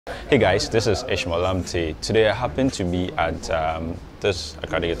Hey guys, this is Lamptey. Today I happen to be at this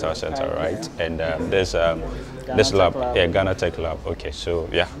academic guitar center, right? And there's this lab, Ghana Tech Lab. Okay, so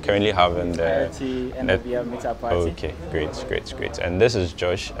yeah, currently having the IoT and VR meetup party. Okay, great. And this is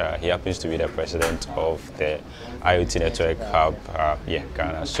Josh. He happens to be the president of the IoT Network Hub,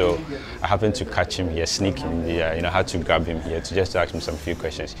 Ghana. So I happened to catch him here, sneak him here. Had to grab him here to just ask him some few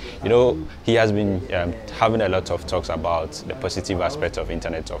questions. He has been having a lot of talks about the positive aspect of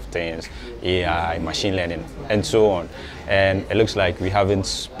Internet of Things, AI, machine learning, and so on. And it looks like we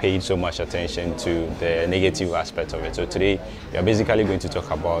haven't paid so much attention to the negative aspect of it. So today we are basically going to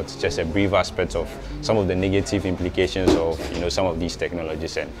talk about just a brief aspect of some of the negative implications of some of these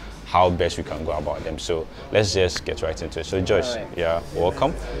technologies and how best we can go about them. So let's just get right into it. So Josh, yeah,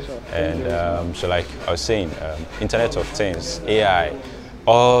 welcome. Sure. And so like I was saying, Internet of Things, AI,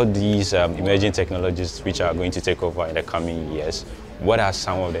 all these emerging technologies which are going to take over in the coming years, what are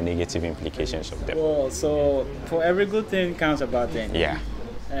some of the negative implications of them? Well, so for every good thing comes a bad thing. Yeah.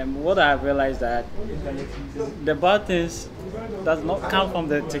 And what I've realized that the bad things does not come from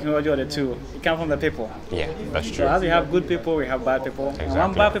the technology or the tool. It comes from the people. Yeah, that's true. So as we have good people, we have bad people. Exactly. And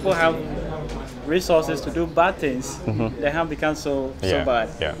when bad people have resources to do bad things, the harm becomes so bad.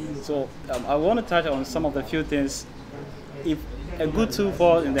 Yeah. So I want to touch on some of the few things. If a good tool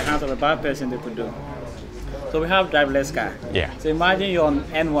falls in the hands of a bad person, they could do. So we have driverless car. Yeah. So imagine you're on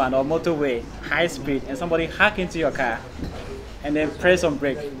N1 or motorway, high speed, and somebody hack into your car and then press on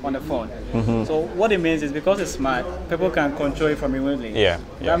brake on the phone. So what it means is because it's smart, people can control it from remotely.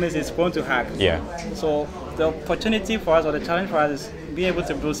 That means it's prone to hack. So the opportunity for us or the challenge for us is being able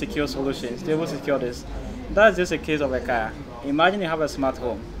to build secure solutions, to be able to secure this. That's just a case of a car. Imagine you have a smart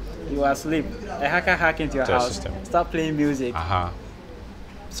home. You are asleep, a hacker hack into your house, start playing music,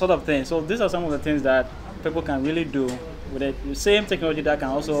 sort of thing. So these are some of the things that people can really do with the same technology that can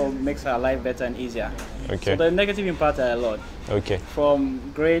also make our life better and easier. Okay. So the negative impact are a lot. Okay. From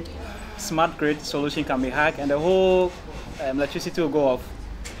smart grid solution can be hacked and the whole electricity will go off.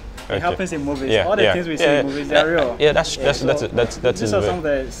 It happens in movies. All the things we see in movies, they're real. Yeah, that's these are some of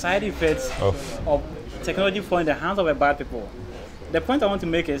the side effects of technology falling in the hands of the bad people. The point I want to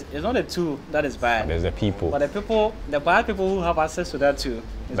make is it's not the tool that is bad. There's the people. But the bad people who have access to that too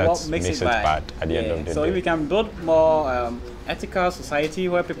is what makes it bad at the end of the day. So if we can build more ethical society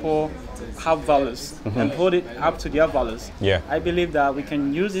where people have values and hold it up to their values, I believe that we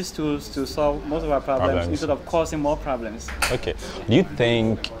can use these tools to solve most of our problems instead of causing more problems. Okay. Do you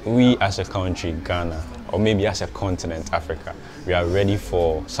think we as a country, Ghana, or maybe as a continent, Africa, we are ready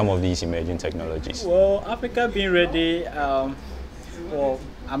for some of these emerging technologies? Well, Africa being ready, well,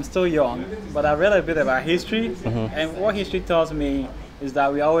 I'm still young, but I read a bit about history, and what history tells me is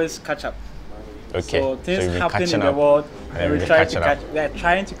that we always catch up. Okay. So things happen in the world, and we are trying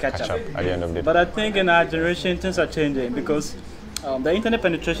to catch up at the end of the day. But I think in our generation, things are changing because the internet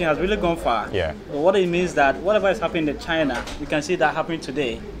penetration has really gone far. Yeah. So what it means that whatever is happening in China, you can see that happening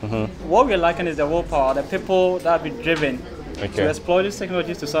today. What we're lacking is the willpower, the people that be driven to explore these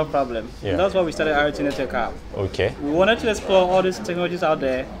technologies to solve problems. And that's why we started IoT Network Hub. Okay. We wanted to explore all these technologies out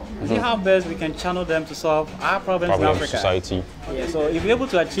there, see how best we can channel them to solve our problems in Africa. Society. Yeah, so if we're able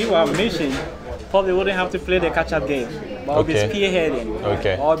to achieve our mission, probably wouldn't have to play the catch-up game, but we'll be spearheading,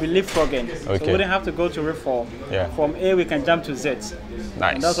 or we'll be leapfrogging. So we wouldn't have to go to reform. From A, we can jump to Z.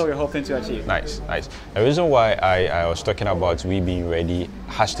 Nice. And that's what we're hoping to achieve. Nice. The reason why I was talking about we being ready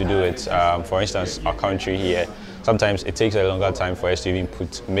has to do with, for instance, our country here. Sometimes it takes a longer time for us to even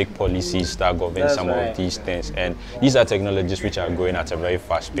make policies that govern of these things. And these are technologies which are growing at a very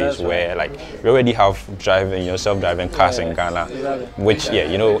fast pace where like we already have self-driving cars in Ghana, which,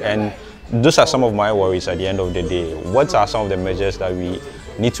 and those are some of my worries at the end of the day. What are some of the measures that we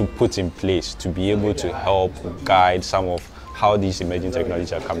need to put in place to be able to help guide some of how these emerging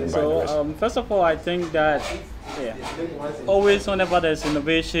technologies are coming by? So first of all, I think that always whenever there's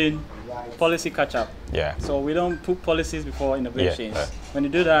innovation, policy catch up. So we don't put policies before innovations. When you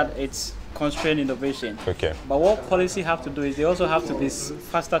do that, it's constrained innovation. But what policy have to do is they also have to be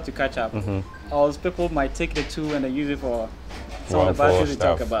faster to catch up. Or else people might take the tool and they use it for some of the bad things we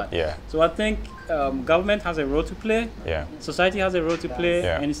talk about. So I think government has a role to play, society has a role to play,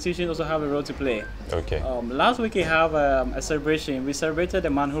 and institutions also have a role to play. Last week we have a celebration. We celebrated the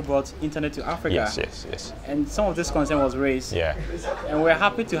man who brought internet to Africa. Yes. And some of this concern was raised. And we're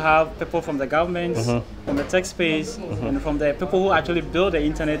happy to have people from the government, from the tech space, and from the people who actually build the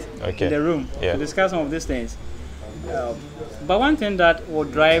internet in the room to discuss some of these things. But one thing that will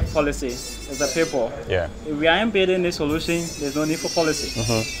drive policy is the people. If we are embedding a solution, there's no need for policy.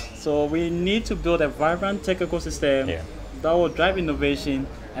 So we need to build a vibrant tech ecosystem that will drive innovation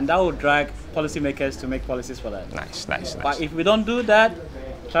and that will drag policymakers to make policies for that. Nice, nice, nice. But if we don't do that,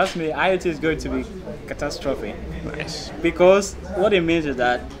 trust me, IoT is going to be catastrophic. Nice. Because what it means is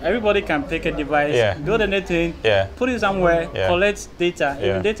that everybody can pick a device, build anything, put it somewhere, collect data,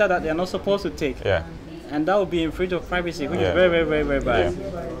 even data that they're not supposed to take. And that will be infringe of privacy, which is very, very, very, very bad.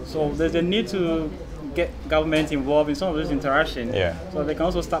 So there's a need to get government involved in some of this interaction, so they can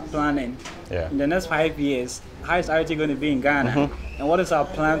also start planning in the next 5 years. How is IoT going to be in Ghana, and what is our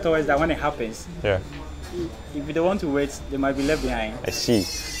plan towards that when it happens? If they want to wait, they might be left behind. I see.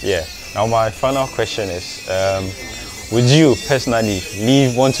 Now my final question is, would you personally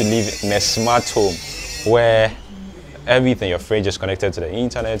want to live in a smart home where everything, your fridge is connected to the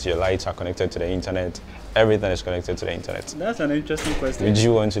internet, your lights are connected to the internet, everything is connected to the internet? That's an interesting question. Would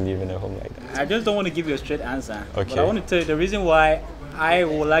you want to live in a home like that? I just don't want to give you a straight answer. But I want to tell you the reason why I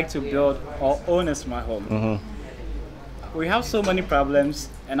would like to build or own a smart home. We have so many problems,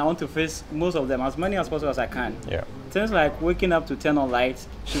 and I want to face most of them, as many as possible as I can. Things like waking up to turn on lights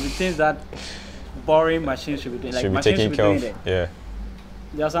should be things that boring machines should be doing. Like machines should be doing it.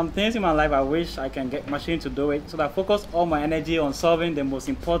 There are some things in my life I wish I can get machines to do it, so that I focus all my energy on solving the most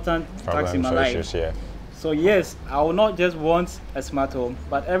important tasks in my life. So yes, I will not just want a smart home,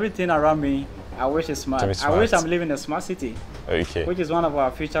 but everything around me I wish is smart. I wish I'm living in a smart city, which is one of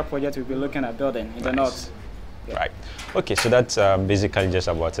our future projects we'll be looking at building in the north. Right. Okay, so that's basically just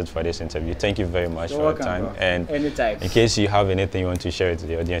about it for this interview. Thank you very much for your time. Bro. And anytime. In case you have anything you want to share with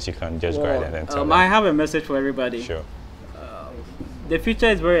the audience, you can just go ahead and tell them. I have a message for everybody. Sure. The future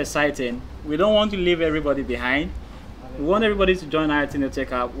is very exciting. We don't want to leave everybody behind. We want everybody to join IoT Network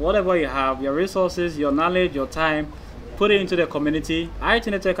Hub. Whatever you have, your resources, your knowledge, your time, put it into the community.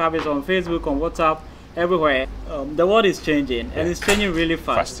 IoT Network Hub is on Facebook, on WhatsApp, everywhere. The world is changing, and it's changing really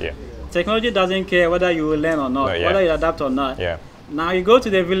fast. Technology doesn't care whether you will learn or not, whether you adapt or not. Now you go to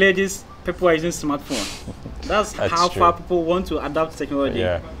the villages, people are using smartphones. That's how far people want to adapt technology.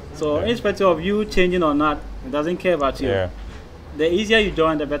 So irrespective of you changing or not, it doesn't care about you. The easier you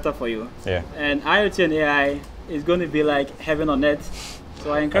join, the better for you. And IoT and AI is going to be like heaven on earth.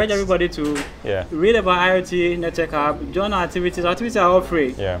 So I encourage everybody to read about IoT Network Hub, join our activities. Our activities are all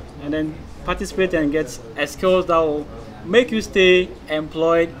free. And then participate and get skills that will make you stay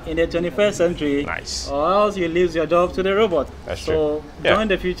employed in the 21st century. Or else you lose your job to the robot. So join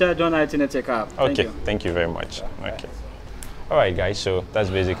the future, join IoT Network Hub. Thank you very much. Alright guys, so that's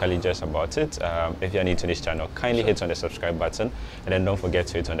basically just about it. If you're new to this channel, kindly hit on the subscribe button, and then don't forget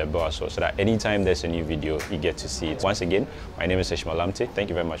to hit on the bell as well, so that anytime there's a new video, you get to see it. Once again, my name is Lamptey. Thank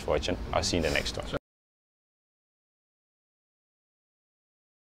you very much for watching. I'll see you in the next one.